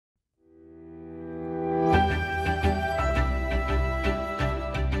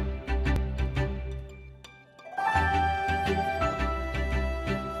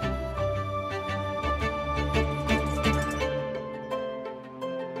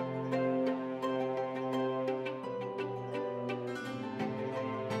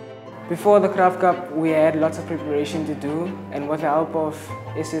Before the Graaff Cup, we had lots of preparation to do, and with the help of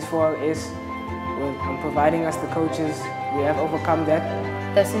SS4LS, providing us the coaches, we have overcome that.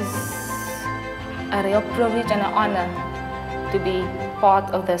 This is a real privilege and an honor to be part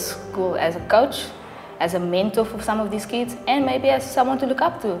of this school as a coach, as a mentor for some of these kids, and maybe as someone to look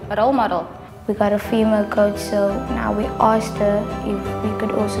up to, a role model. We got a female coach, so now we asked her if we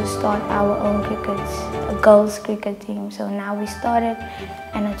could also start our own a girls cricket team. So now we started,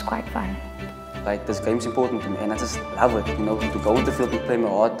 and it's quite fun. Like, this game's important to me, and I just love it. You know, to go on the field and play my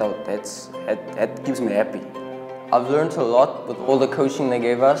heart out, that keeps me happy. I've learned a lot with all the coaching they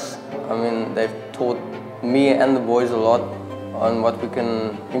gave us. I mean, they've taught me and the boys a lot on what we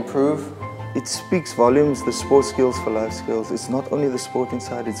can improve. It speaks volumes, the sports skills for life skills. It's not only the sporting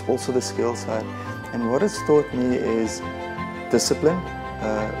side, it's also the skill side. And what it's taught me is discipline,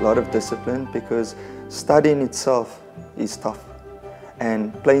 a lot of discipline, because studying itself is tough.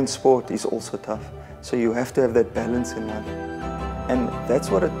 And playing sport is also tough. So you have to have that balance in life. And that's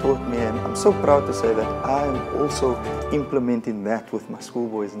what it taught me, and I'm so proud to say that I'm also implementing that with my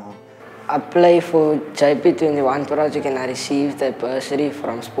schoolboys now. I play for JP21 project and I received a bursary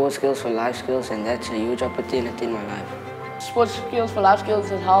from Sports Skills for Life Skills, and that's a huge opportunity in my life. Sports Skills for Life Skills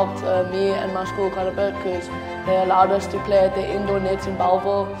has helped me and my school quite a bit because they allowed us to play at the indoor nets in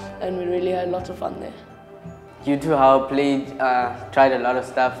Belleville, and we really had lots of fun there. Due to how I played, tried a lot of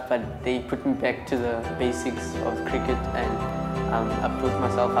stuff, but they put me back to the basics of cricket, and I built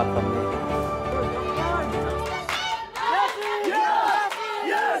myself up from there.